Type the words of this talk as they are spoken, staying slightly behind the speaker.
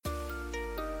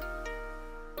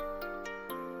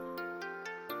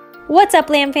What's up,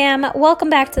 Lamb Fam? Welcome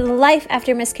back to the Life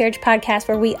After Miscarriage podcast,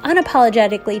 where we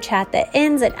unapologetically chat the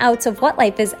ins and outs of what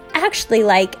life is actually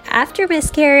like after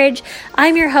miscarriage.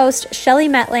 I'm your host, Shelly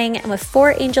Metling, and with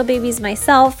 4 angel babies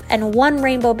myself and 1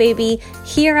 rainbow baby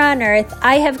here on earth,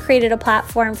 I have created a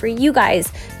platform for you guys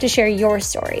to share your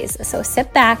stories. So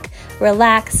sit back,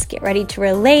 relax, get ready to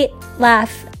relate,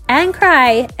 laugh, and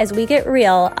cry as we get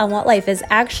real on what life is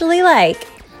actually like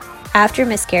after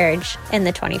miscarriage in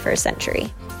the 21st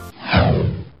century.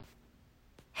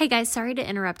 Hey guys, sorry to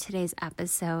interrupt today's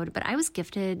episode, but I was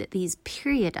gifted these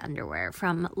period underwear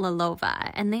from Lalova,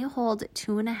 and they hold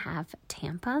 2.5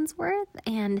 tampons worth,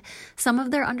 and some of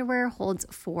their underwear holds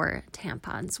 4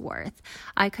 tampons worth.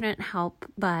 I couldn't help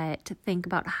but think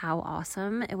about how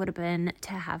awesome it would have been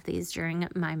to have these during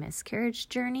my miscarriage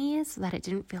journey so that it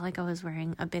didn't feel like I was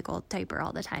wearing a big old diaper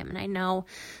all the time. And I know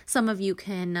some of you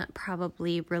can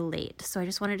probably relate, so I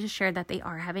just wanted to share that they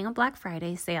are having a Black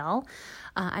Friday sale.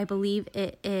 I believe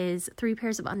it is 3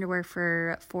 pairs of underwear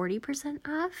for 40%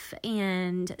 off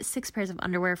and 6 pairs of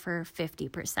underwear for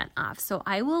 50% off. So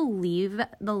I will leave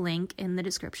the link in the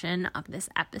description of this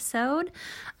episode,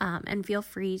 and feel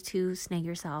free to snag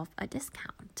yourself a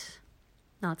discount.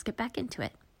 Now let's get back into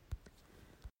it.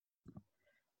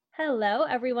 Hello,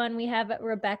 everyone. We have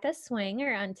Rebecca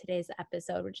Swanger on today's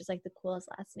episode, which is like the coolest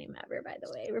last name ever, by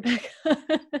the way, Rebecca.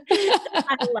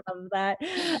 I love that.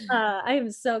 I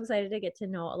am so excited to get to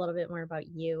know a little bit more about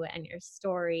you and your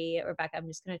story. Rebecca, I'm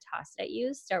just going to toss it at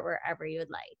you. Start wherever you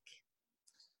would like.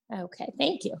 Okay,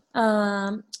 thank you.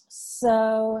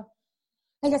 So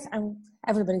I guess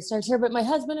everybody starts here, but my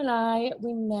husband and I,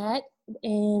 we met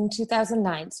in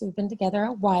 2009. So we've been together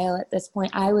a while at this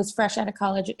point. I was fresh out of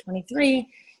college at 23.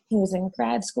 He was in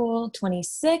grad school,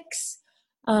 26.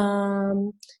 We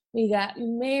got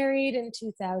married in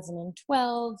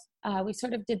 2012. We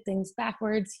sort of did things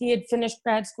backwards. He had finished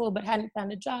grad school but hadn't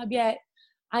found a job yet.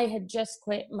 I had just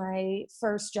quit my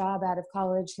first job out of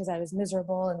college because I was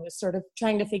miserable and was sort of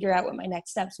trying to figure out what my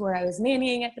next steps were. I was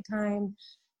nannying at the time,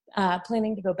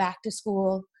 planning to go back to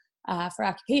school for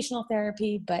occupational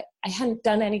therapy, but I hadn't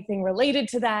done anything related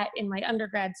to that in my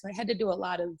undergrad, so I had to do a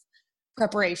lot of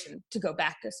preparation to go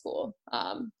back to school.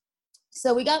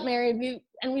 So we got married,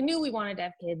 we knew we wanted to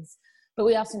have kids, but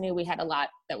we also knew we had a lot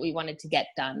that we wanted to get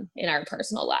done in our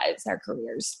personal lives, our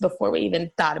careers, before we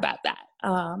even thought about that.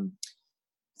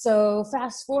 So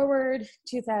fast forward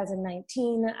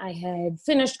 2019, I had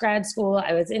finished grad school.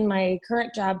 I was in my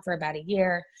current job for about a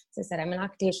year. As I said, I'm an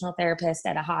occupational therapist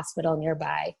at a hospital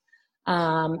nearby.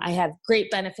 I have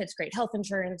great benefits, great health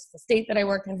insurance. The state that I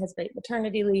work in has great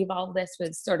maternity leave. All of this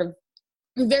was sort of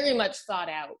very much thought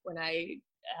out when I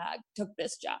took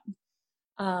this job.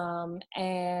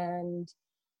 And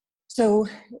so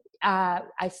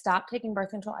I stopped taking birth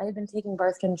control. I had been taking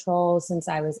birth control since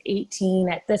I was 18.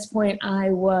 At this point,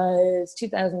 I was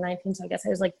 2019, so I guess I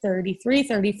was like 33,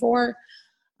 34.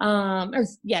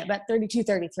 About 32,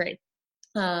 33.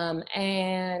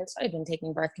 And so I've been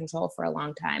taking birth control for a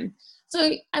long time.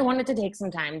 So I wanted to take some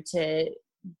time to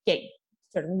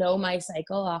know my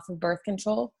cycle off of birth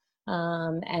control,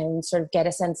 and sort of get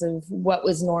a sense of what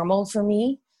was normal for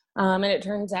me. And it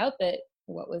turns out that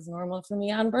what was normal for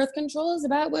me on birth control is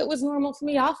about what was normal for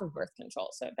me off of birth control.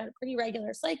 So I've got a pretty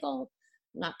regular cycle,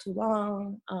 not too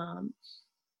long,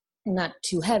 not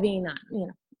too heavy,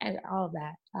 and all of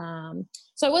that.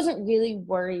 So I wasn't really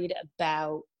worried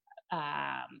about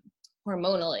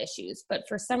hormonal issues, but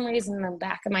for some reason in the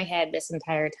back of my head this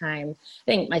entire time,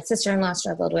 I think my sister-in-law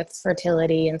struggled with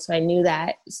fertility, and so I knew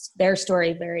that their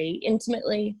story very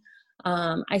intimately.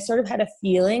 I sort of had a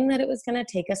feeling that it was going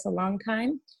to take us a long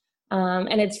time.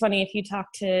 And it's funny, if you talk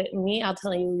to me, I'll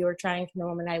tell you we were trying from the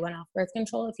moment I went off birth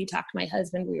control. If you talk to my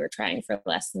husband, we were trying for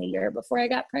less than a year before I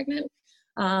got pregnant,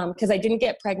 because I didn't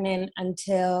get pregnant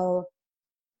until,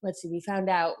 we found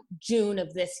out June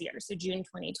of this year, so June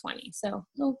 2020. So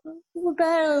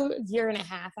about a year and a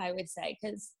half, I would say,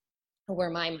 because where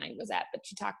my mind was at. But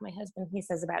you talk to my husband, he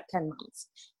says about 10 months.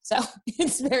 So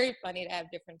it's very funny to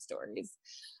have different stories.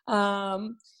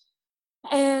 And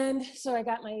so I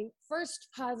got my first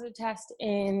positive test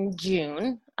in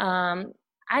June. I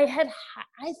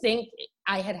think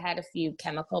I had had a few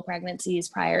chemical pregnancies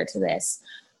prior to this,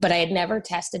 but I had never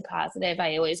tested positive.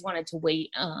 I always wanted to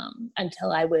wait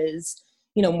until I was,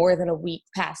 more than a week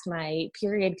past my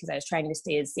period, because I was trying to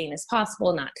stay as sane as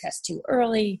possible, not test too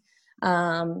early.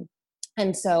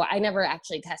 And so I never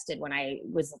actually tested when I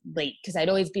was late, because I'd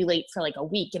always be late for like a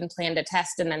week and plan to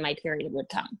test, and then my period would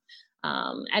come.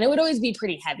 And it would always be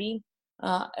pretty heavy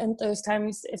at those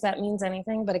times, if that means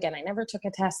anything. But again, I never took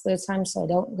a test those times, so I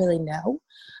don't really know.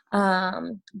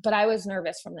 But I was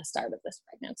nervous from the start of this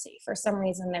pregnancy. For some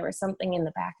reason, there was something in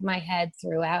the back of my head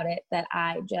throughout it that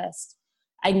I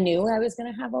knew I was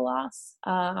going to have a loss.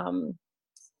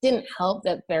 Didn't help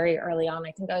that very early on,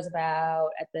 I think I was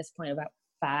at this point, about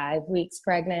 5 weeks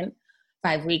pregnant,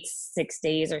 5 weeks, 6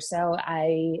 days or so.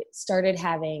 I started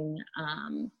having,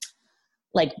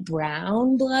 like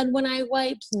brown blood when I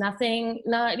wiped, nothing,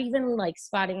 not even like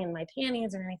spotting in my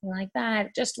panties or anything like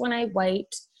that. Just when I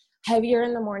wiped, heavier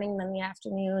in the morning than the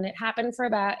afternoon. It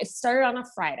started on a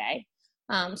Friday.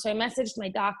 So I messaged my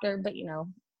doctor, but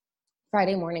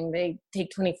Friday morning, they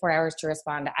take 24 hours to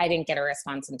respond. I didn't get a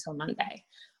response until Monday.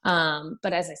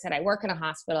 But as I said, I work in a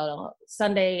hospital.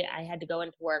 Sunday, I had to go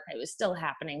into work. It was still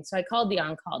happening. So I called the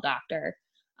on-call doctor.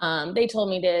 They told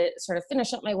me to sort of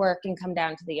finish up my work and come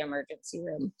down to the emergency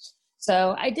room.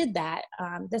 So I did that.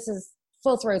 This is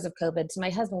full throes of COVID, so my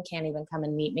husband can't even come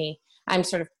and meet me. I'm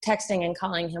sort of texting and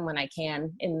calling him when I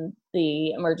can in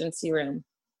the emergency room.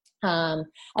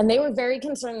 And they were very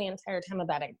concerned the entire time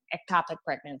about an ectopic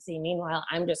pregnancy. Meanwhile,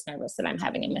 I'm just nervous that I'm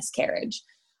having a miscarriage.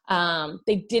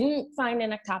 They didn't find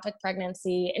an ectopic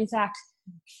pregnancy. In fact,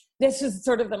 this was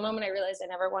sort of the moment I realized I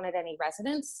never wanted any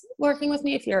residents working with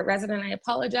me. If you're a resident, I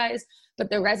apologize, but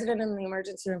the resident in the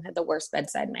emergency room had the worst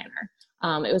bedside manner.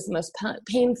 It was the most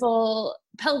painful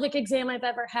pelvic exam I've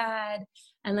ever had.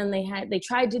 And then they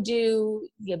tried to do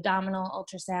the abdominal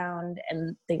ultrasound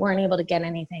and they weren't able to get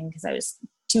anything because I was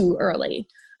too early.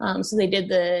 So they did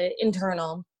the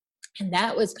internal and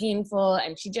that was painful.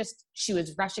 And she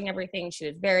was rushing everything. She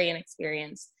was very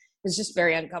inexperienced. It was just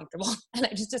very uncomfortable. And I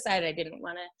just decided I didn't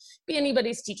want to be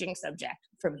anybody's teaching subject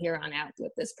from here on out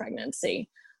with this pregnancy.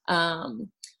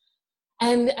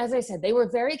 And as I said, they were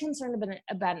very concerned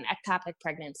about an ectopic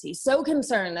pregnancy, so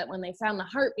concerned that when they found the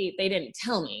heartbeat, they didn't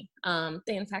tell me.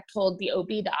 They in fact told the OB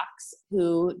docs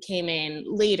who came in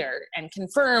later and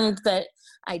confirmed that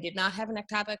I did not have an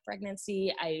ectopic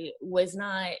pregnancy. I was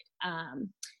not,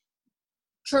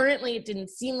 currently it didn't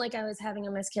seem like I was having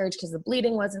a miscarriage because the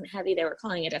bleeding wasn't heavy. They were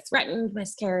calling it a threatened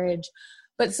miscarriage.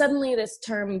 But suddenly this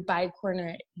term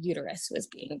bicornuate uterus was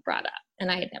being brought up.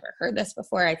 And I had never heard this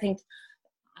before. I think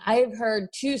I've heard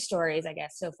 2 stories, I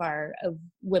guess, so far of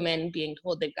women being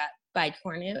told they've got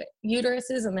bicornuate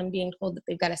uteruses and then being told that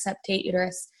they've got a septate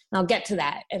uterus. And I'll get to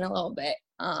that in a little bit.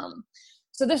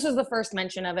 So this was the first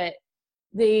mention of it.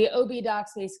 The OB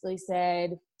docs basically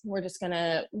said, we're just going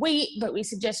to wait, but we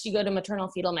suggest you go to maternal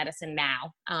fetal medicine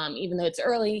now. Even though it's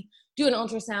early, do an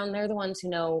ultrasound. They're the ones who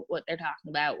know what they're talking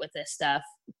about with this stuff.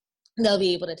 They'll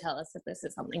be able to tell us if this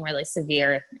is something really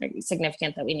severe or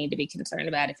significant that we need to be concerned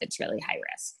about if it's really high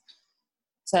risk.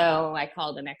 So I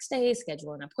called the next day,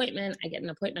 schedule an appointment. I get an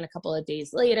appointment a couple of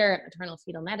days later at maternal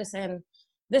fetal medicine.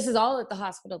 This is all at the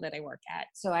hospital that I work at.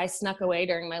 So I snuck away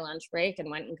during my lunch break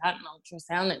and went and got an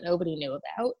ultrasound that nobody knew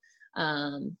about.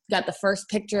 Got the first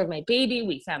picture of my baby.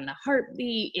 We found the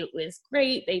heartbeat. It was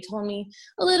great. They told me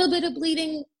a little bit of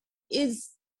bleeding is,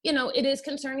 it is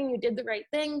concerning. You did the right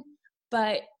thing,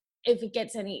 but if it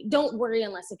gets don't worry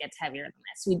unless it gets heavier than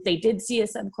this. They did see a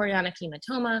subchorionic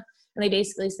hematoma, and they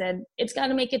basically said, it's got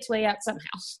to make its way out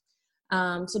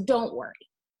somehow. So don't worry.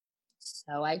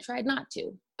 So I tried not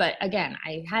to. But again,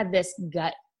 I had this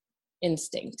gut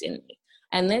instinct in me.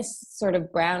 And this sort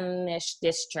of brownish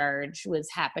discharge was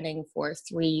happening for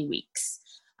 3 weeks.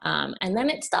 And then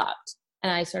it stopped.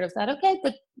 And I sort of thought, okay,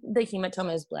 the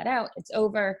hematoma is bled out. It's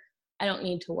over. I don't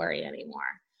need to worry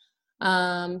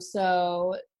anymore.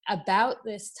 So about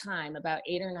this time, about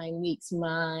 8 or 9 weeks,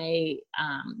 my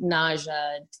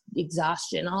nausea,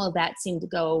 exhaustion, all of that seemed to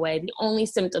go away. The only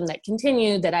symptom that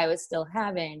continued that I was still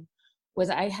having was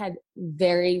I had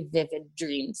very vivid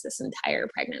dreams this entire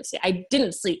pregnancy. I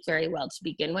didn't sleep very well to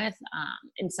begin with.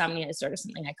 Insomnia is sort of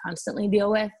something I constantly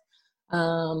deal with.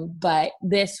 But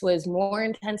this was more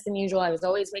intense than usual. I was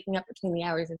always waking up between the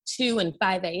hours of 2 and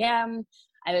 5 a.m.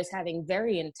 I was having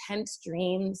very intense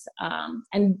dreams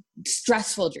and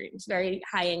stressful dreams, very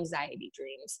high anxiety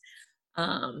dreams.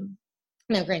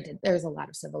 Now, granted, there's a lot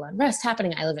of civil unrest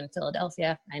happening. I live in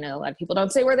Philadelphia. I know a lot of people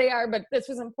don't say where they are, but this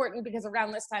was important because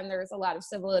around this time, there was a lot of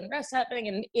civil unrest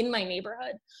happening in my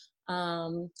neighborhood.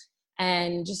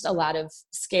 And just a lot of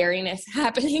scariness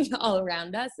happening all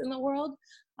around us in the world.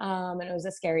 And it was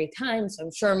a scary time. So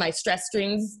I'm sure my stress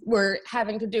dreams were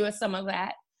having to do with some of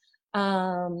that.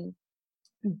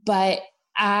 But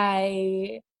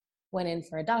I went in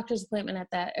for a doctor's appointment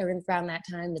around that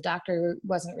time. The doctor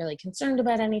wasn't really concerned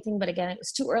about anything, but again, it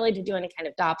was too early to do any kind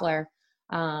of Doppler.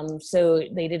 So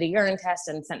they did a urine test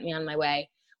and sent me on my way.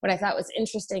 What I thought was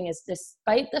interesting is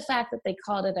despite the fact that they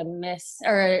called it a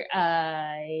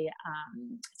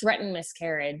threatened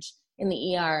miscarriage in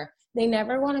the ER, They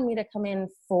never wanted me to come in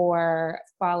for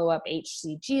follow-up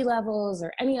HCG levels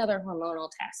or any other hormonal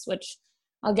tests, which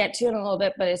I'll get to in a little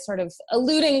bit, but it's sort of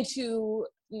alluding to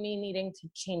me needing to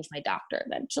change my doctor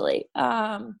eventually.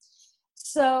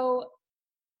 So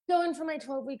going for my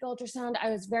 12-week ultrasound, I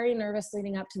was very nervous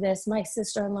leading up to this. My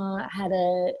sister-in-law had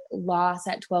a loss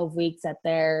at 12 weeks at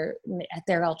their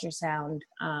ultrasound,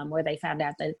 where they found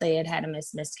out that they had had a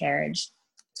miscarriage.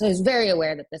 So I was very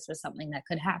aware that this was something that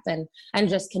could happen and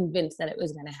just convinced that it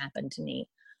was going to happen to me.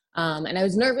 And I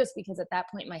was nervous because at that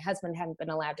point, my husband hadn't been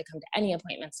allowed to come to any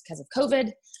appointments because of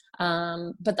COVID.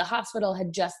 But the hospital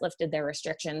had just lifted their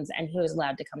restrictions and he was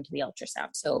allowed to come to the ultrasound.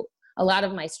 So a lot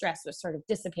of my stress was sort of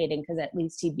dissipating because at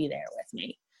least he'd be there with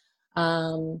me.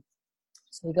 So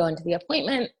we go into the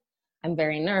appointment. I'm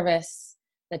very nervous.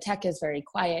 The tech is very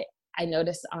quiet. I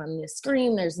notice on the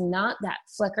screen, there's not that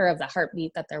flicker of the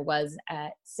heartbeat that there was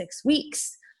at 6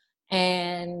 weeks.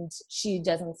 And she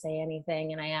doesn't say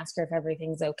anything. And I ask her if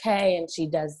everything's okay. And she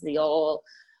does the old,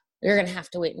 you're going to have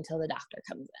to wait until the doctor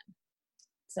comes in.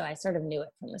 So I sort of knew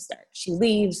it from the start. She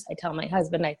leaves. I tell my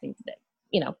husband, I think that,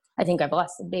 I think I've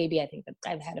lost a baby. I think that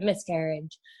I've had a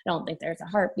miscarriage. I don't think there's a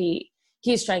heartbeat.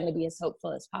 He's trying to be as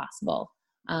hopeful as possible.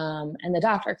 And the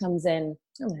doctor comes in.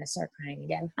 I'm going to start crying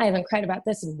again. I haven't cried about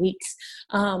this in weeks.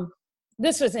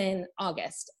 This was in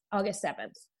August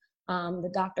 7th.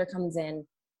 The doctor comes in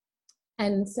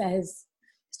and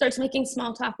starts making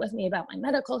small talk with me about my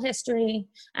medical history,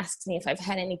 asks me if I've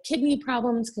had any kidney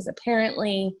problems, because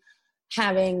apparently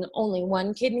having only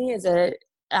one kidney is a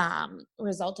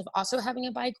result of also having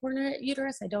a bicornuate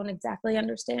uterus. I don't exactly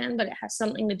understand, but it has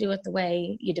something to do with the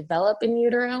way you develop in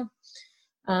utero.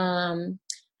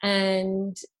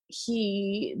 And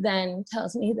he then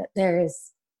tells me that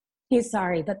he's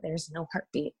sorry, but there's no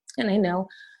heartbeat. And I know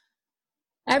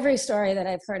every story that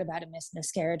I've heard about a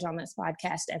miscarriage on this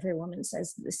podcast, every woman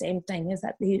says the same thing, is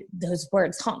that those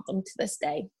words haunt them to this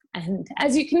day. And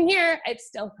as you can hear, it's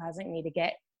still causing me to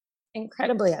get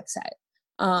incredibly upset.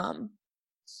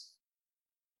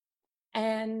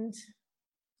 And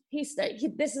this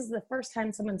is the first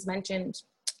time someone's mentioned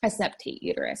a septate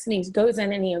uterus. And he goes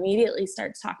in and he immediately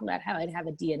starts talking about how I'd have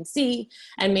a DNC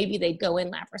and maybe they'd go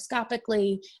in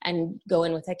laparoscopically and go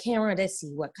in with a camera to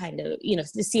see what kind of,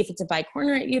 to see if it's a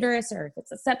bicornuate uterus or if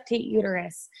it's a septate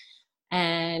uterus.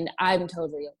 And I'm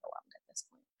totally overwhelmed at this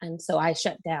point. And so I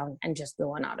shut down and just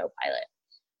go on autopilot.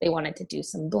 They wanted to do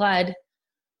some blood.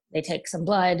 They take some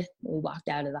blood. We walked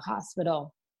out of the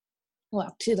hospital,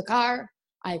 walked to the car.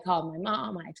 I called my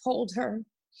mom. I told her,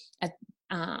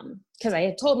 because I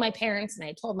had told my parents and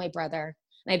I told my brother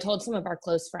and I told some of our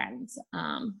close friends,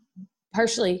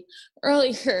 partially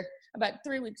earlier, about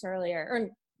 3 weeks earlier, or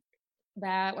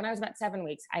when I was about 7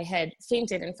 weeks, I had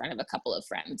fainted in front of a couple of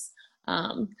friends,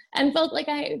 and felt like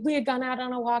we had gone out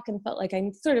on a walk and felt like I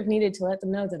sort of needed to let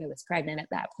them know that I was pregnant at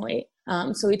that point.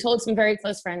 So we told some very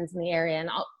close friends in the area, and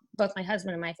both my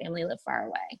husband and my family live far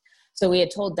away. So we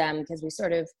had told them, because we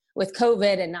sort of, with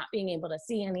COVID and not being able to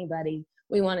see anybody,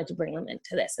 we wanted to bring them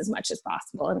into this as much as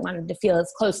possible and wanted to feel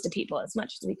as close to people as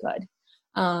much as we could.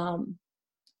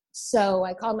 So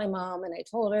I called my mom and I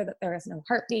told her that there was no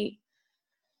heartbeat.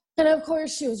 And of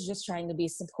course, she was just trying to be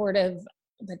supportive,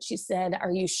 but she said,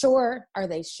 "Are you sure? Are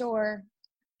they sure?"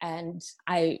 And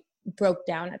I broke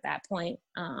down at that point.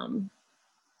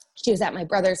 She was at my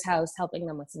brother's house helping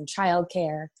them with some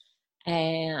childcare,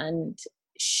 and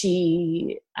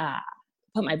she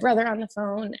put my brother on the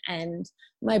phone, and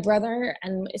my brother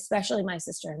and especially my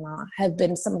sister-in-law have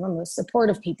been some of the most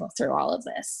supportive people through all of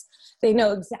this. They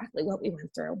know exactly what we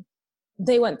went through.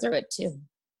 They went through it too.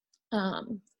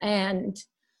 And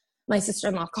my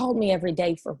sister-in-law called me every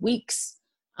day for weeks,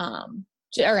 or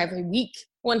every week,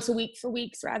 once a week for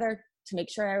weeks rather, to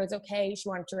make sure I was okay. She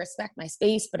wanted to respect my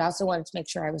space, but also wanted to make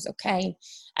sure I was okay.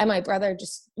 And my brother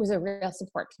just was a real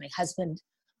support to my husband.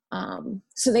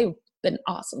 So they've been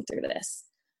awesome through this.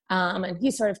 And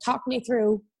he sort of talked me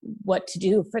through what to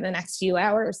do for the next few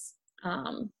hours.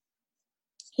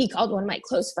 He called one of my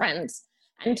close friends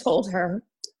and told her,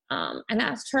 and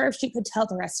asked her if she could tell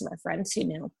the rest of our friends who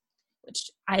knew, which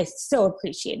I so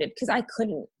appreciated because I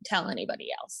couldn't tell anybody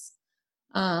else.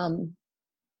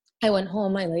 I went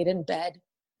home, I laid in bed,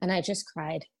 and I just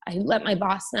cried. I let my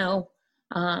boss know,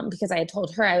 because I had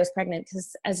told her I was pregnant,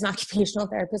 because as an occupational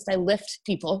therapist, I lift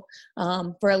people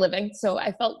for a living. So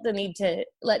I felt the need to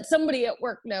let somebody at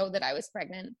work know that I was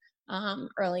pregnant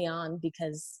early on,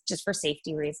 because just for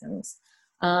safety reasons.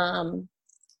 And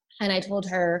I told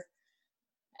her,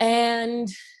 and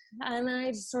I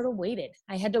just sort of waited.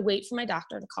 I had to wait for my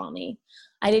doctor to call me.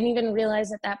 I didn't even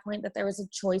realize at that point that there was a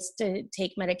choice to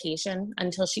take medication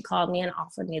until she called me and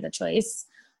offered me the choice.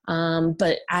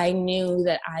 But I knew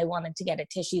that I wanted to get a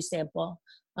tissue sample.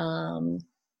 And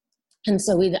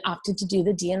so we opted to do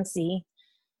the DNC.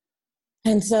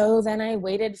 And so then I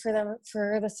waited for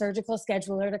the surgical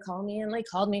scheduler to call me, and they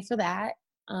called me for that.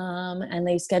 And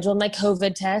they scheduled my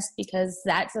COVID test, because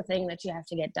that's the thing that you have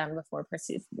to get done before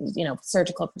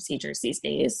surgical procedures these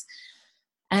days.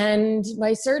 And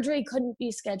my surgery couldn't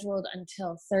be scheduled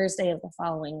until Thursday of the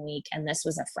following week, and this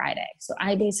was a Friday. So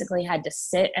I basically had to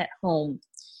sit at home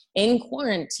in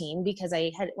quarantine, because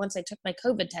once I took my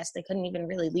COVID test, I couldn't even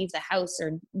really leave the house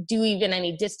or do even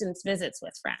any distance visits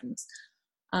with friends.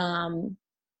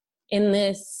 In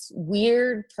this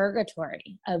weird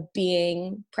purgatory of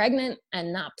being pregnant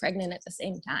and not pregnant at the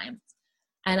same time.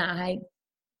 And I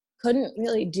couldn't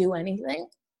really do anything.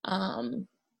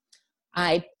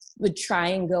 I would try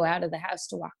and go out of the house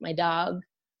to walk my dog,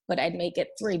 but I'd make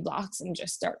it 3 blocks and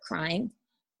just start crying.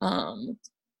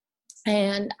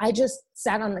 And I just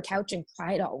sat on the couch and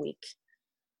cried all week.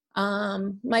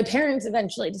 My parents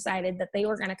eventually decided that they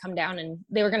were going to come down, and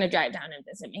they were going to drive down and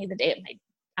visit me the day of my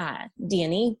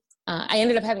D&E. I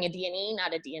ended up having a D&E,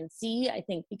 not a DNC, I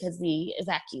think, because the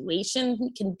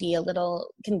evacuation can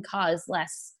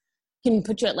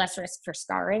put you at less risk for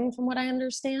scarring, from what I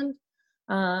understand.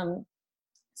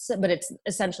 But it's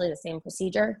essentially the same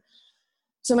procedure.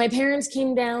 So my parents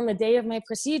came down the day of my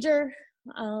procedure.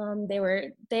 They were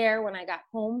there when I got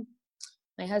home.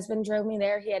 My husband drove me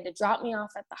there. He had to drop me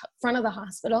off at the front of the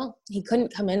hospital. He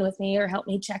couldn't come in with me or help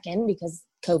me check in, because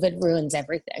COVID ruins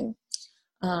everything.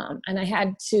 And I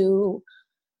had to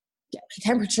get my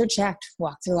temperature checked,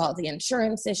 walk through all the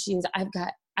insurance issues. As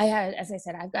I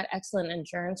said, I've got excellent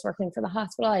insurance working for the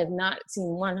hospital. I have not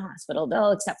seen one hospital bill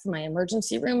except for my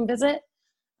emergency room visit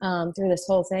through this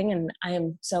whole thing. And I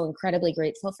am so incredibly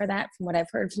grateful for that. From what I've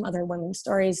heard from other women's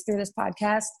stories through this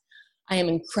podcast, I am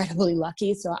incredibly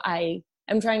lucky. So I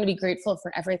am trying to be grateful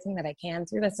for everything that I can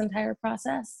through this entire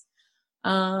process.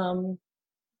 And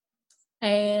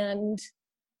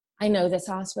I know this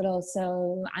hospital,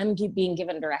 so I'm being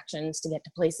given directions to get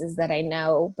to places that I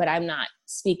know, but I'm not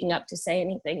speaking up to say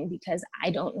anything because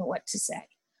I don't know what to say.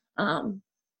 And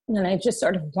I just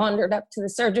sort of wandered up to the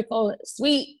surgical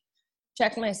suite,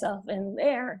 checked myself in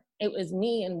there. It was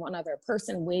me and one other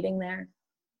person waiting there.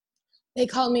 They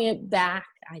called me back.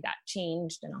 I got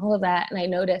changed and all of that. And I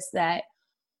noticed that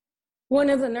one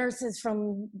of the nurses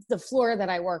from the floor that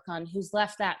I work on, who's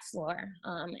left that floor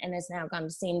and has now gone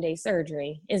to same-day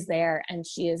surgery, is there, and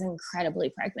she is incredibly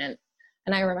pregnant.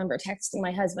 And I remember texting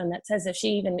my husband that says if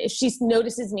she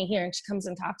notices me here and she comes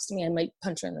and talks to me, I might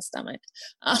punch her in the stomach.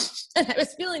 And I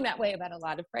was feeling that way about a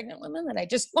lot of pregnant women, that I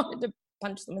just wanted to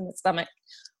punch them in the stomach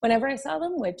whenever I saw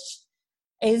them, which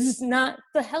is not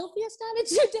the healthiest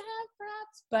attitude to have,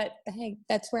 perhaps, but hey,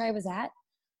 that's where I was at.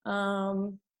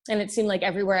 And it seemed like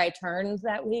everywhere I turned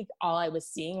that week, all I was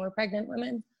seeing were pregnant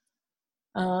women.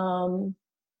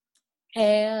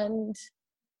 And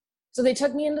so they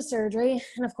took me into surgery.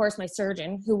 And of course, my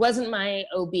surgeon, who wasn't my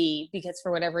OB, because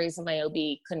for whatever reason, my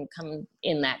OB couldn't come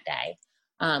in that day.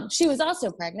 She was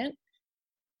also pregnant.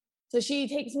 So she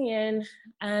takes me in,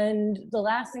 and the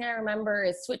last thing I remember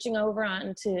is switching over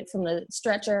from the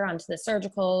stretcher onto the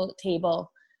surgical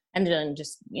table, and then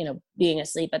just, being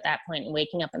asleep at that point and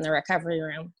waking up in the recovery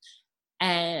room.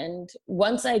 And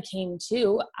once I came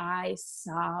to, I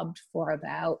sobbed for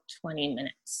about 20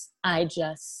 minutes. I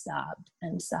just sobbed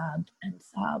and sobbed and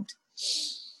sobbed.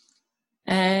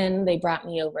 And they brought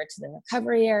me over to the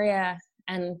recovery area,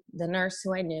 and the nurse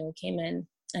who I knew came in,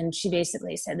 and she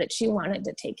basically said that she wanted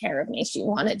to take care of me. She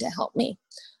wanted to help me.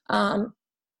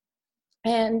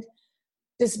 And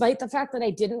despite the fact that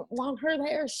I didn't want her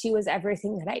there, she was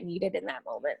everything that I needed in that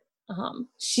moment.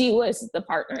 She was the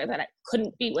partner that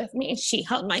couldn't be with me. She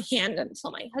held my hand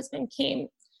until my husband came.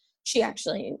 She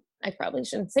actually, I probably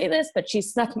shouldn't say this, but she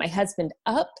snuck my husband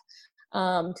up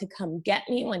to come get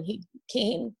me when he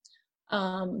came.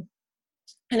 And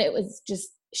it was just,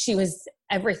 she was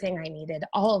everything I needed,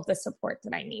 all of the support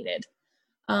that I needed.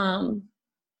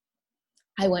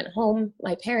 I went home.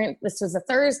 This was a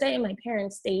Thursday. My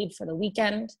parents stayed for the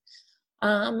weekend.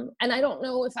 And I don't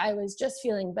know if I was just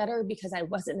feeling better because I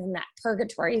wasn't in that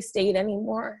purgatory state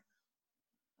anymore,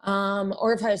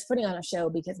 or if I was putting on a show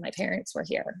because my parents were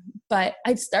here. But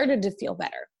I started to feel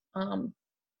better. On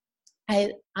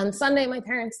Sunday, my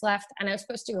parents left, and I was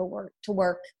supposed to go to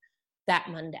work that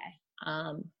Monday.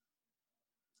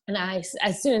 And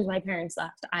as soon as my parents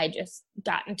left, I just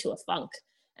got into a funk,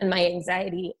 and my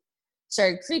anxiety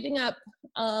started creeping up.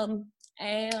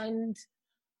 And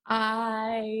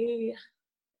I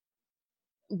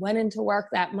went into work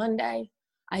that Monday.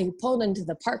 I pulled into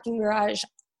the parking garage,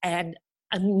 and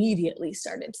immediately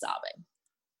started sobbing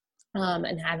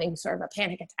and having sort of a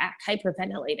panic attack,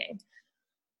 hyperventilating.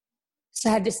 So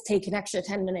I had to take an extra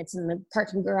 10 minutes in the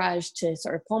parking garage to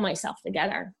sort of pull myself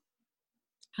together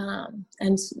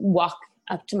and walk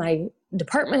up to my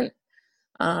department.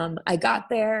 I got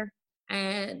there,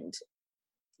 and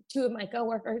two of my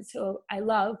coworkers who I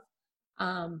love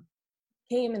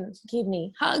came and gave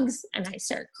me hugs, and I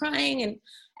started crying, and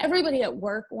everybody at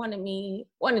work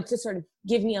wanted to sort of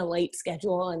give me a light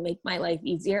schedule and make my life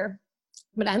easier.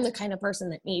 But I'm the kind of person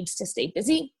that needs to stay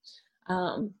busy.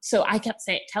 So I kept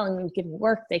telling them to give me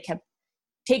work. They kept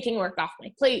taking work off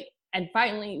my plate. And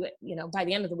finally, by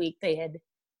the end of the week, they had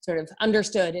sort of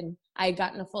understood, and I had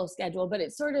gotten a full schedule. But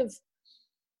it's sort of,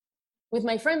 with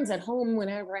my friends at home,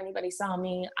 whenever anybody saw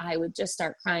me, I would just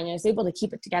start crying. I was able to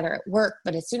keep it together at work,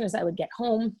 but as soon as I would get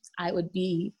home, I would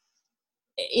be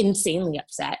insanely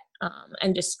upset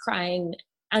and just crying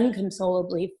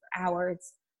unconsolably for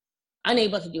hours,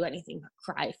 unable to do anything but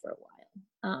cry for a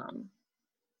while.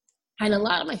 And a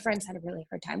lot of my friends had a really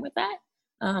hard time with that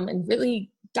and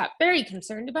really got very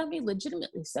concerned about me,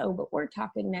 legitimately so. But we're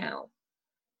talking now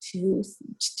 2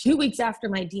 weeks after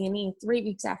my D&E, 3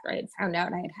 weeks after I had found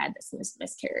out I had this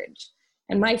miscarriage.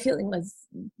 And my feeling was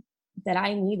that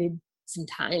I needed some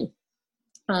time.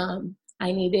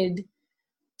 I needed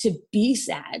to be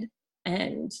sad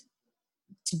and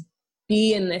to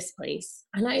be in this place.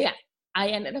 And I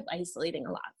ended up isolating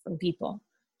a lot from people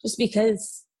just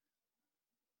because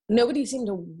nobody seemed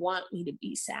to want me to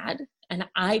be sad. And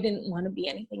I didn't want to be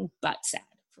anything but sad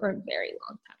for a very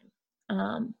long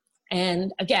time.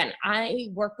 And again, I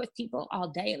work with people all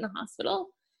day in the hospital.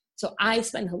 So I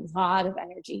spend a lot of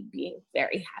energy being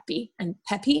very happy and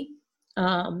peppy.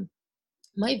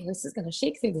 My voice is going to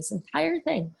shake through this entire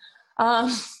thing.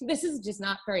 This is just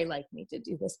not very like me to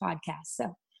do this podcast.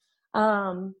 So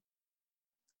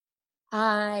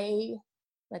I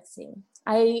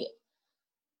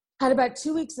had about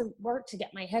 2 weeks of work to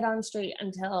get my head on straight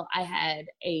until I had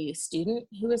a student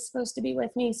who was supposed to be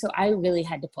with me. So I really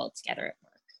had to pull it together at work.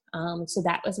 So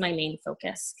that was my main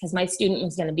focus, because my student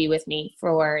was going to be with me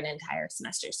for an entire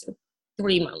semester. So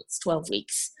 3 months, 12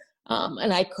 weeks.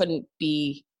 And I couldn't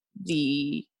be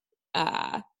the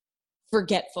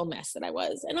forgetful mess that I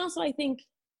was. And also, I think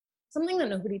something that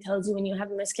nobody tells you when you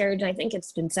have a miscarriage, and I think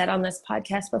it's been said on this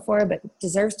podcast before, but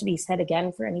deserves to be said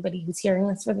again for anybody who's hearing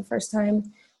this for the first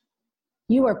time,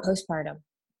 you are postpartum,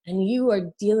 and you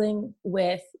are dealing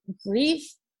with grief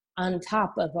on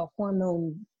top of a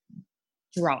hormone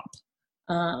drop.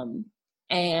 And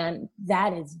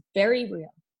that is very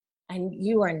real. And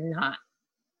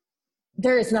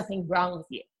there is nothing wrong with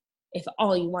you if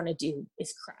all you want to do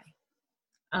is cry.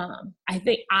 I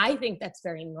think that's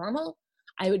very normal.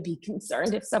 I would be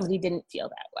concerned if somebody didn't feel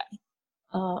that way.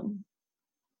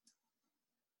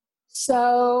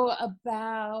 So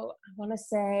about, I want to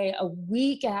say, a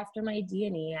week after my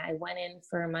D&E, I went in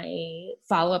for my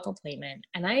follow-up appointment,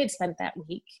 and I had spent that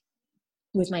week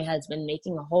with my husband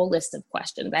making a whole list of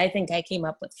questions. I think I came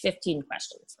up with 15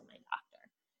 questions for my doctor.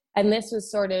 And this was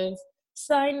sort of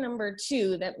sign number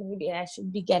 2 that maybe I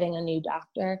should be getting a new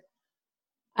doctor.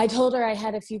 I told her I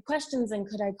had a few questions, and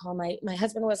could I call my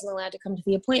husband wasn't allowed to come to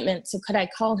the appointment, so could I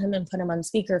call him and put him on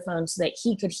speakerphone so that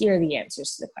he could hear the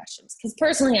answers to the questions? Because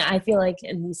personally, I feel like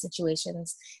in these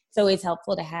situations, it's always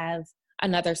helpful to have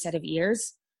another set of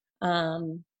ears.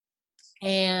 And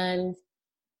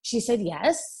she said,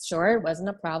 yes, sure, it wasn't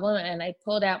a problem. And I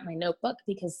pulled out my notebook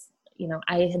because,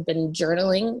 I had been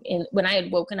journaling. When I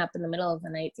had woken up in the middle of the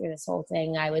night through this whole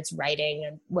thing, I was writing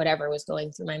and whatever was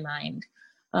going through my mind.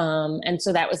 And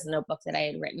so that was the notebook that I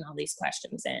had written all these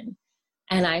questions in.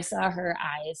 And I saw her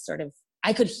eyes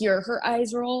I could hear her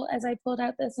eyes roll as I pulled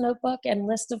out this notebook and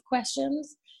list of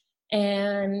questions.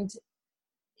 And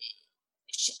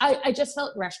I just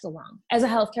felt rushed along. As a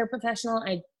healthcare professional,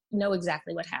 I know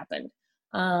exactly what happened.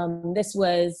 This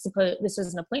was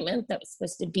an appointment that was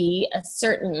supposed to be a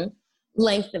certain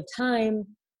length of time.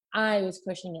 I was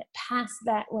pushing it past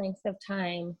that length of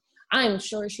time. I'm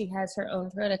sure she has her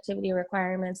own productivity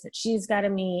requirements that she's got to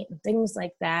meet and things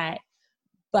like that.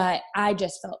 But I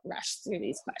just felt rushed through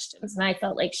these questions. And I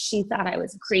felt like she thought I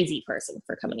was a crazy person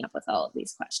for coming up with all of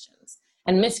these questions.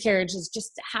 And miscarriages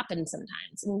just happen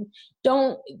sometimes. And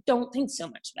don't think so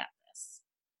much about this.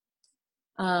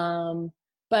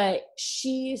 But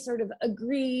she sort of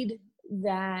agreed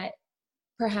that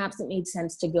perhaps it made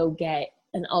sense to go get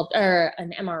an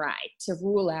MRI to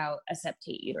rule out a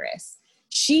septate uterus.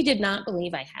 She did not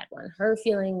believe I had one. Her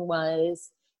feeling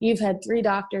was, you've had 3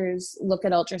 doctors look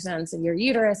at ultrasounds of your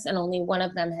uterus, and only one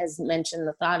of them has mentioned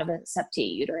the thought of a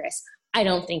septate uterus. I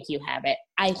don't think you have it.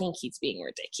 I think he's being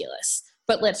ridiculous.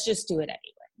 but let's just do it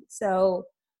anyway. So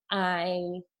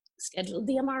I scheduled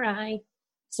the MRI.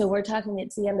 So we're talking,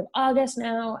 it's the end of August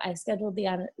now. I scheduled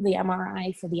the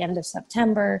MRI for the end of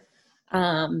September.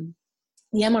 The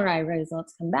MRI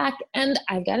results come back and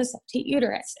I've got a septate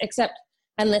uterus, except,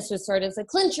 and this was sort of the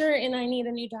clincher and I need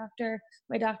a new doctor.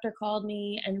 My doctor called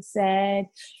me and said,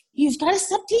 you've got a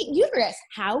septate uterus.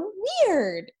 How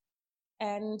weird.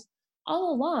 And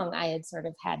all along I had sort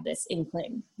of had this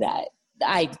inkling that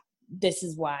this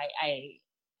is why I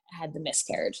had the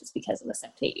miscarriage, is because of the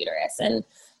septate uterus. And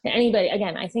anybody,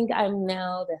 again, I think I'm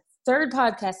now the third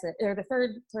person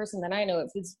that I know of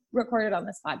who's recorded on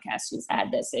this podcast who's had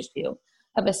this issue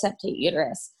of a septate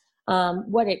uterus.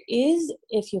 What it is,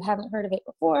 if you haven't heard of it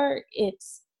before,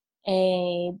 it's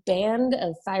a band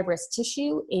of fibrous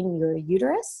tissue in your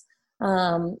uterus.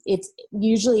 It's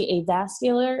usually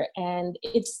avascular, and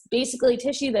it's basically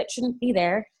tissue that shouldn't be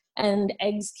there, and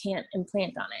eggs can't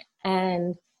implant on it.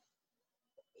 And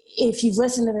if you've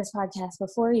listened to this podcast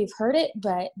before, you've heard it,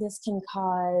 but this can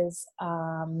cause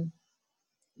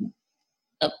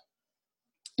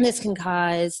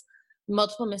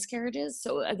multiple miscarriages.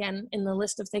 So again, in the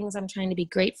list of things I'm trying to be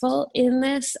grateful in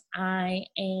this, I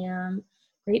am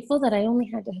grateful that I only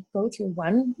had to go through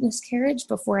one miscarriage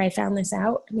before I found this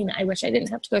out. I mean, I wish I didn't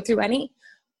have to go through any,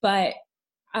 but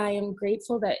I am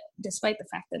grateful that despite the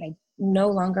fact that I no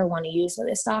longer want to use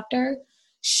this doctor,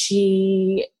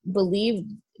 she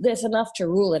believed this enough to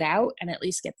rule it out and at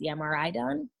least get the MRI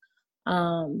done.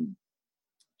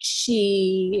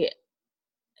 She,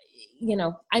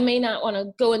 I may not want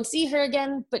to go and see her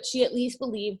again, but she at least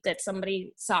believed that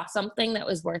somebody saw something that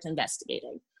was worth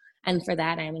investigating. And for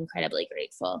that, I'm incredibly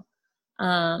grateful.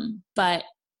 But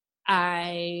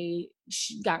I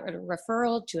got a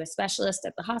referral to a specialist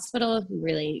at the hospital who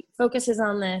really focuses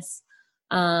on this.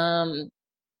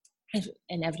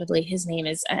 Inevitably, his name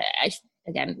is,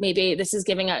 again, maybe this is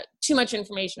giving out too much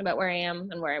information about where I am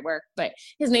and where I work, but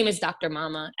his name is Dr.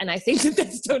 Mama. And I think that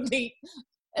that's totally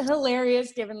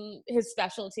hilarious given his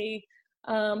specialty.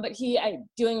 But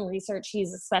doing research,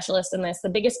 he's a specialist in this. The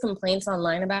biggest complaints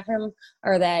online about him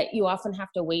are that you often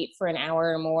have to wait for an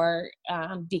hour or more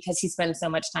because he spends so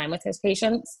much time with his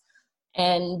patients.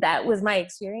 And that was my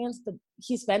experience. But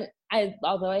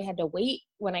although I had to wait,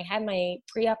 when I had my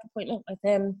pre-op appointment with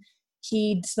him,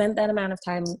 he spent that amount of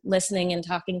time listening and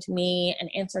talking to me and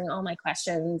answering all my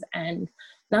questions and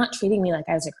not treating me like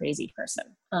I was a crazy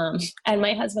person. And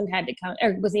my husband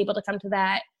was able to come to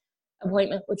that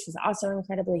appointment, which was also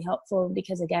incredibly helpful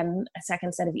because, again, a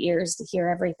second set of ears to hear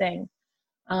everything.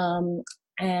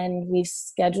 And we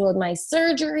scheduled my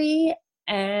surgery,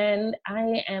 and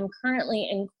I am currently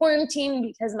in quarantine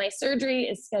because my surgery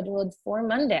is scheduled for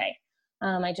Monday.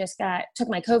 I just took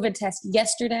my COVID test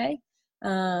yesterday.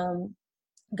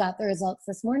 Got the results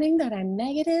this morning that I'm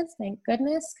negative, thank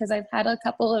goodness, because I've had a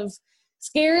couple of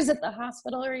scares at the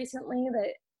hospital recently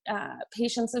that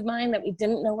patients of mine that we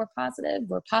didn't know were positive.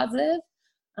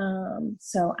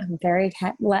 So I'm very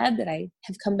glad that I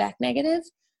have come back negative,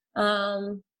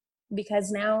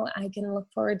 because now I can look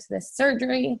forward to this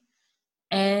surgery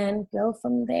and go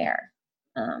from there.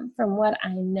 From what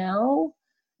I know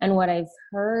and what I've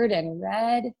heard and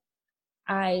read,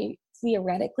 I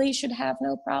theoretically should have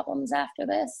no problems after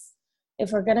this.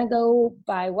 If we're going to go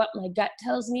by what my gut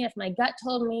tells me, if my gut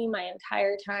told me my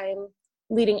entire time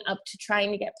leading up to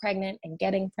trying to get pregnant and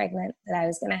getting pregnant that I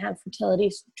was going to have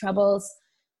fertility troubles,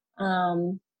 I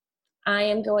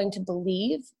am going to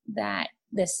believe that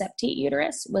this septate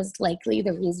uterus was likely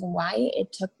the reason why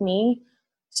it took me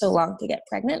so long to get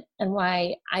pregnant, and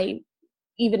why I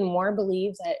even more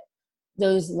believe that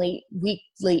those late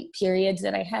periods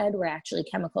that I had were actually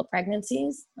chemical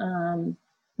pregnancies,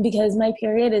 because my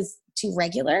period is too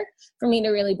regular for me to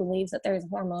really believe that there's a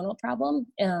hormonal problem.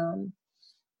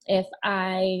 If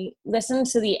I listen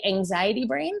to the anxiety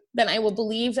brain, then I will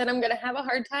believe that I'm going to have a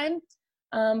hard time.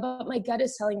 But my gut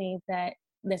is telling me that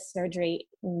this surgery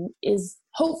is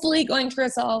hopefully going to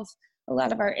resolve a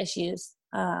lot of our issues.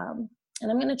 And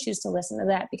I'm going to choose to listen to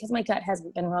that because my gut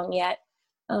hasn't been wrong yet.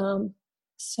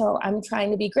 So I'm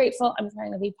trying to be grateful. I'm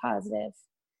trying to be positive,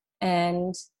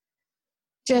 and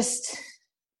just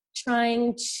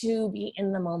trying to be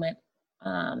in the moment.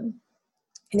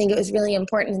 I think it was really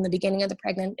important in the beginning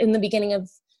of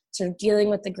sort of dealing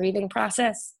with the grieving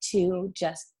process to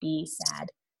just be sad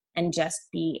and just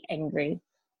be angry.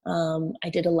 I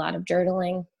did a lot of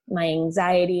journaling. My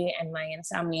anxiety and my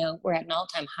insomnia were at an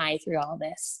all-time high through all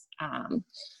this.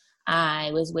 I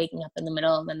was waking up in the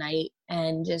middle of the night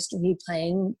and just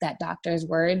replaying that doctor's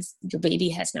words, your baby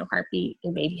has no heartbeat,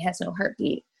 your baby has no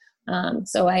heartbeat.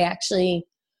 So I actually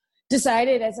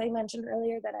decided, as I mentioned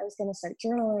earlier, that I was going to start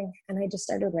journaling, and I just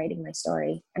started writing my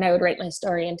story. And I would write my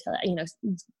story until,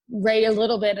 write a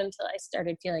little bit until I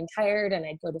started feeling tired, and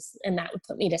I'd go to, and that would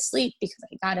put me to sleep because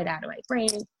I got it out of my brain.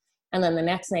 And then the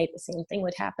next night, the same thing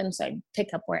would happen. So I'd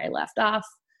pick up where I left off,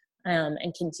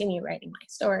 and continue writing my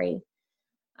story.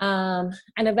 And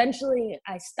eventually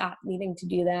I stopped needing to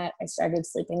do that. I started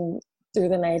sleeping through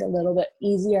the night a little bit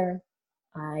easier.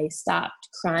 I stopped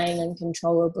crying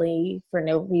uncontrollably for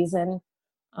no reason.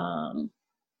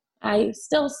 I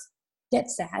still get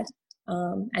sad,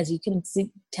 as you can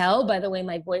tell by the way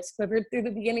my voice quivered through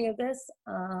the beginning of this.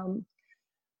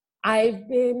 It's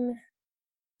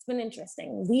been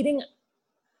interesting. Leading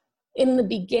in the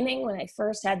beginning, when I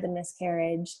first had the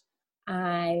miscarriage,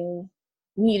 I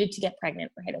needed to get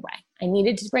pregnant right away. I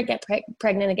needed to get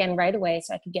pregnant again right away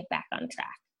so I could get back on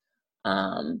track.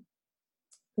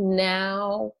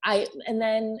 And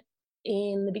then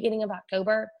in the beginning of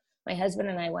October, my husband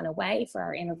and I went away for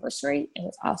our anniversary. It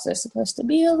was also supposed to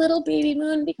be a little baby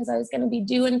moon because I was going to be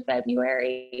due in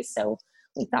February. So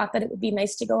we thought that it would be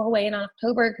nice to go away in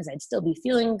October because I'd still be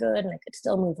feeling good and I could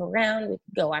still move around. We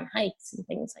could go on hikes and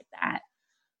things like that.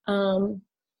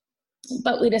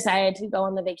 But we decided to go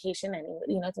on the vacation anyway,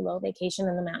 it's a little vacation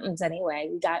in the mountains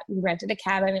anyway. We rented a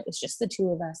cabin. It was just the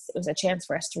two of us. It was a chance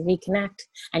for us to reconnect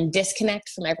and disconnect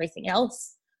from everything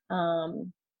else.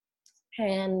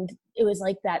 And it was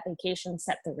like that vacation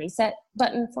set the reset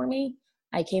button for me.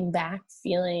 I came back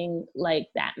feeling like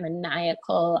that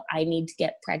maniacal, I need to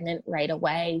get pregnant right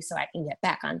away so I can get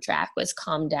back on track, was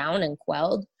calmed down and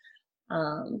quelled.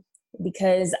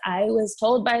 Because I was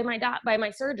told by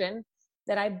my surgeon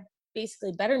that I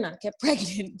basically better not get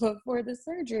pregnant before the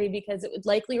surgery because it would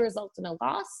likely result in a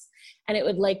loss and it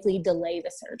would likely delay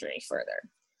the surgery further.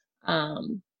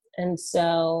 And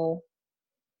so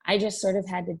I just sort of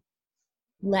had to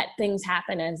let things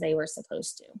happen as they were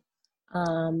supposed to.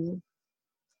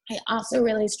 I also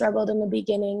really struggled in the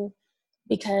beginning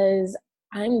because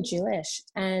I'm Jewish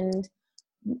and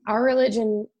our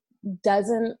religion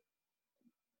doesn't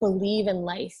believe in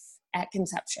life at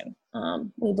conception.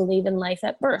 We believe in life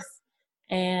at birth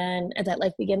and that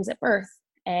life begins at birth.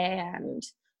 And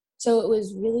so it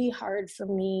was really hard for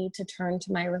me to turn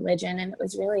to my religion, and it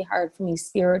was really hard for me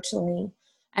spiritually.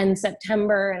 And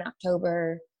September and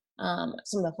October,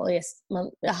 some of the holiest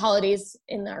the holidays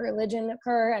in our religion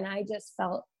occur, and I just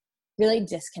felt really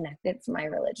disconnected from my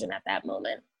religion at that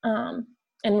moment, and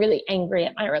really angry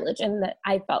at my religion that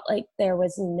I felt like there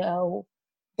was no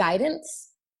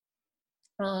guidance.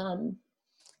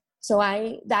 So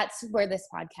that's where this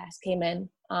podcast came in.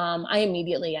 I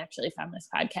immediately actually found this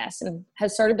podcast and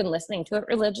have sort of been listening to it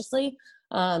religiously,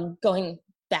 going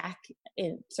back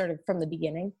in sort of from the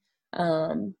beginning.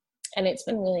 And it's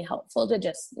been really helpful to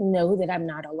just know that I'm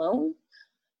not alone.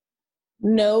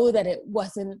 Know that it's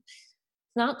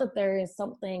not that there is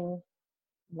something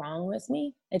wrong with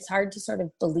me. It's hard to sort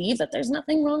of believe that there's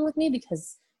nothing wrong with me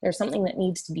because there's something that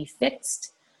needs to be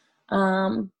fixed.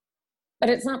 But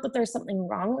it's not that there's something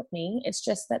wrong with me. It's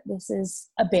just that this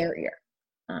is a barrier.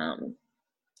 And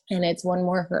it's one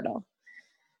more hurdle.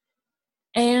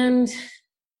 And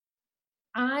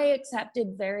I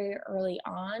accepted very early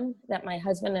on that my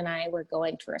husband and I were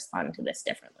going to respond to this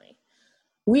differently.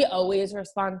 We always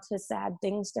respond to sad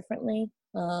things differently,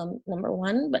 number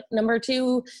one. But number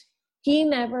two, he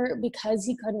never, because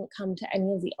he couldn't come to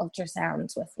any of the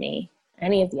ultrasounds with me,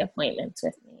 any of the appointments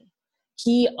with me,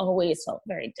 he always felt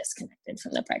very disconnected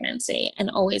from the pregnancy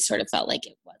and always sort of felt like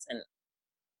it wasn't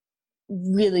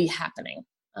really happening.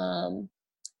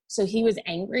 So he was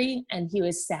angry and he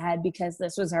was sad because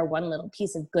this was our one little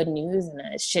piece of good news in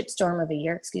a shitstorm of a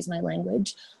year, excuse my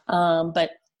language.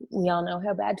 But we all know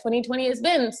how bad 2020 has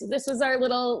been. So this was our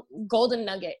little golden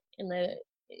nugget in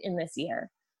this year.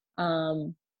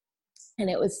 And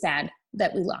it was sad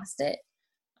that we lost it.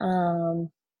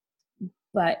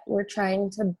 But we're trying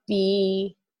to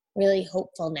be really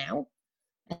hopeful now.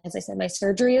 As I said, my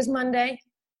surgery is Monday,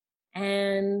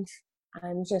 and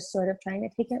I'm just sort of trying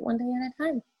to take it one day at a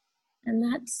time. And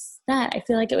that's that. I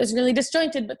feel like it was really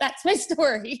disjointed, but that's my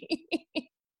story.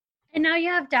 And now you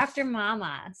have Dr.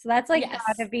 Mama. So that's like Yes.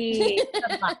 gotta be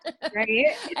a lot,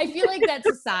 right? I feel like that's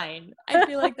a sign.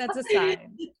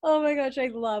 Oh my gosh, I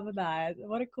love that.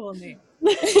 What a cool name.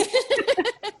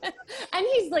 And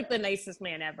he's like the nicest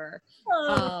man ever.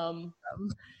 Well,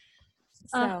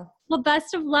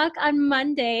 best of luck on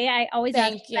Monday. I always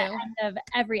ask Thank at you. the end of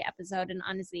every episode, and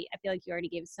honestly, I feel like you already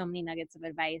gave so many nuggets of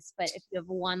advice, but if you have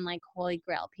one like holy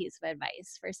grail piece of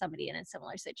advice for somebody in a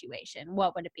similar situation,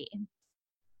 what would it be?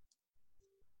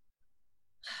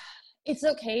 It's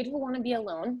okay to want to be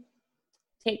alone.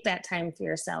 take that time for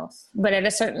yourself. But at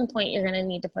a certain point, you're going to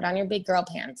need to put on your big girl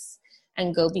pants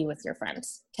and go be with your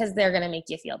friends, because they're going to make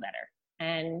you feel better.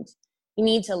 And you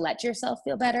need to let yourself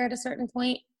feel better at a certain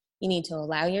point. You need to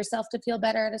allow yourself to feel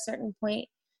better at a certain point.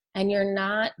 And you're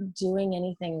not doing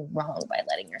anything wrong by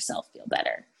letting yourself feel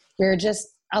better. You're just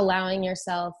allowing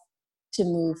yourself to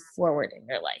move forward in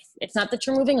your life. It's not that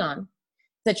you're moving on,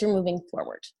 that you're moving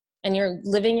forward. And you're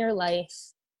living your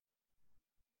life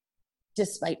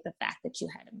despite the fact that you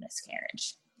had a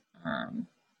miscarriage.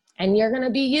 And you're going to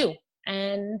be you.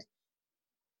 And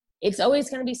it's always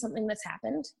going to be something that's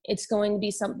happened. It's going to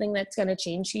be something that's going to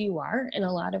change who you are in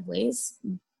a lot of ways.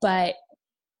 But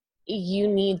you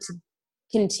need to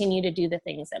continue to do the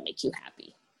things that make you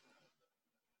happy.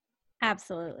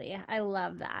 Absolutely. I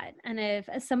love that. And if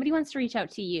somebody wants to reach out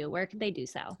to you, where could they do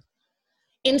so?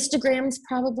 Instagram's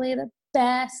probably the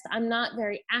best. I'm not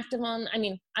very active on,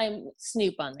 I'm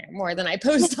snoop on there more than I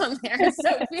post on there.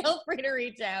 So feel free to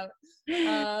reach out.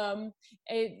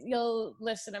 You'll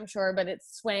listen, I'm sure, but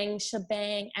it's Swang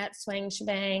Shebang, at Swang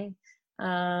Shebang.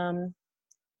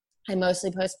 I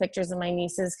mostly post pictures of my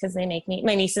nieces because they make me,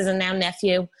 my nieces and now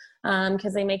nephew,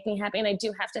 because they make me happy. And I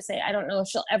do have to say, I don't know if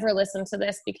she'll ever listen to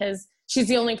this, because she's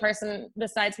the only person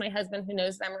besides my husband who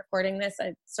knows that I'm recording this.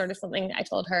 It's sort of something I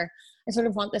told her, I sort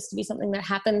of want this to be something that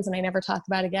happens and I never talk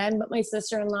about again. But my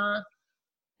sister-in-law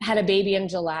had a baby in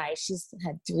July. She's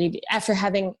had after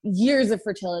having years of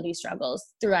fertility struggles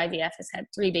through IVF, has had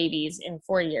 3 babies in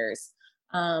 4 years,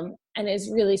 and is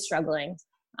really struggling.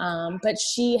 But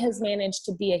she has managed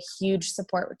to be a huge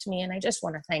support to me, and I just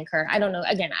want to thank her. I don't know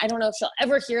if she'll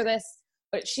ever hear this,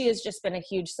 but she has just been a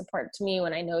huge support to me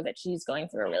when I know that she's going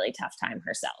through a really tough time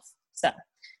herself. So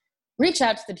reach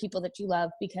out to the people that you love,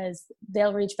 because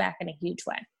they'll reach back in a huge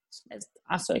way. It's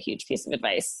also a huge piece of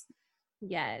advice.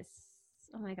 Yes.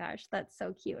 Oh my gosh, that's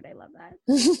so cute. I love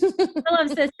that. I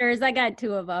love sisters. I got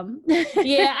 2 of them.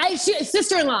 Yeah,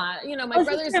 sister-in-law. My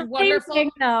brother's wonderful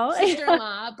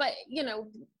sister-in-law, but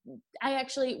I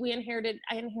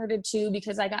inherited 2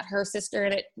 because I got her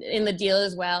sister in the deal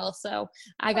as well. So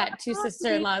I got 2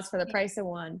 sister-in-laws for the price of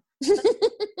 1.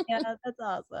 Yeah, that's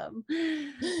awesome.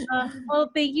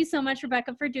 Well, thank you so much,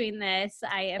 Rebecca, for doing this.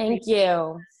 I appreciate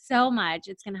you so much.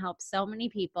 It's going to help so many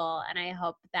people, and I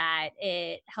hope that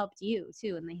it helped you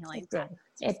too in the healing process.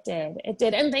 It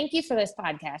did. And thank you for this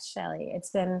podcast, Shelly.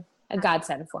 It's been a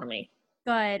godsend for me.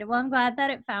 Good. Well, I'm glad that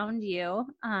it found you.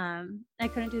 I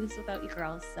couldn't do this without you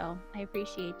girls, so I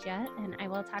appreciate you, and I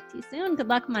will talk to you soon. Good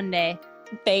luck Monday.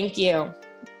 Thank you.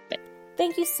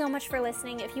 Thank you so much for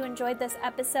listening. If you enjoyed this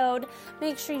episode,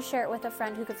 make sure you share it with a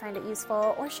friend who could find it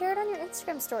useful, or share it on your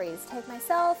Instagram stories. Tag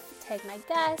myself, tag my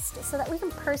guest, so that we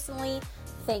can personally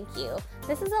thank you.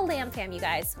 This is a Lamb Fam, you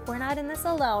guys. We're not in this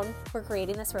alone. We're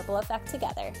creating this ripple effect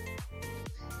together.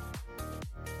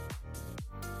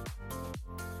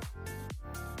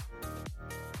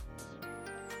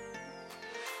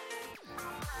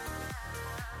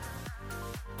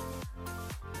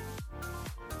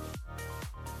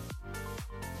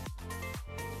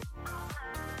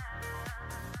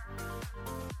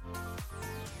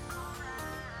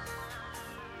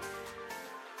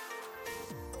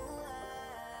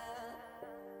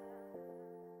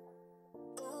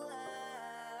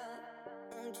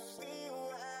 Just